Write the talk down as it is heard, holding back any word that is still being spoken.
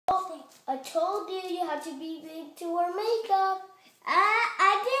I told you you had to be big to wear makeup.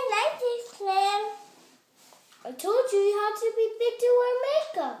 I didn't like this plan. I told you had to be big to wear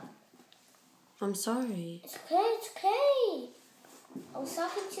makeup. I'm sorry. It's okay. I was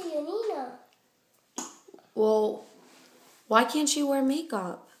talking to Yanina. Well, why can't she wear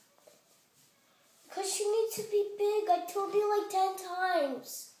makeup? Because she needs to be big. I told you like 10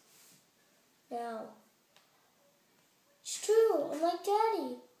 times. Now. It's true. I'm like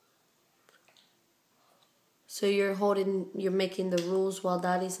Daddy. So you're making the rules while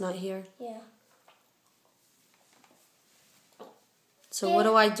Daddy's not here? Yeah. So what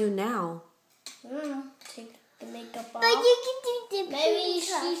do I do now? Take the makeup off. But you can do the Maybe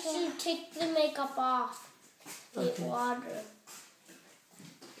she should take the makeup off. With Okay. water.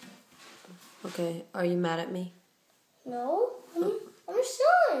 Okay, are you mad at me? No. I'm your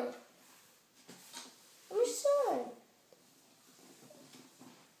son. I'm your son.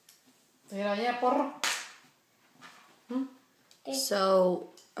 Mira allá, porro. Okay. So,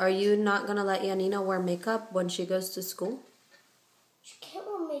 are you not gonna let Yanina wear makeup when she goes to school? She can't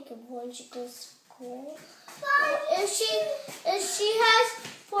wear makeup when she goes to school. If she has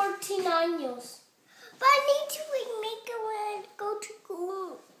 14 años. But I need to wear makeup when I go to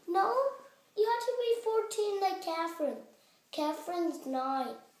school. No, you have to be 14 like Catherine. Catherine's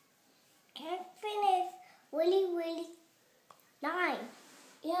 9. Catherine is really 9.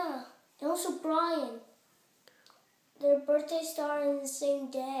 Yeah, and also Brian. Their birthdays start on the same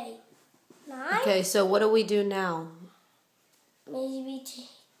day. 9? Okay, so what do we do now? Maybe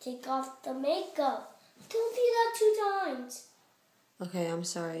take off the makeup. I told you that 2 times. Okay, I'm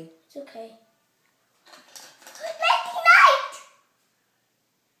sorry. It's okay. Nighty night!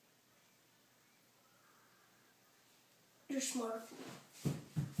 You're smart.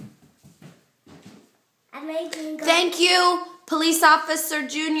 I'm making go. Thank you, Police Officer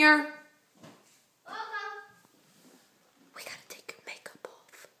Junior. We gotta take your makeup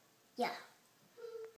off. Yeah.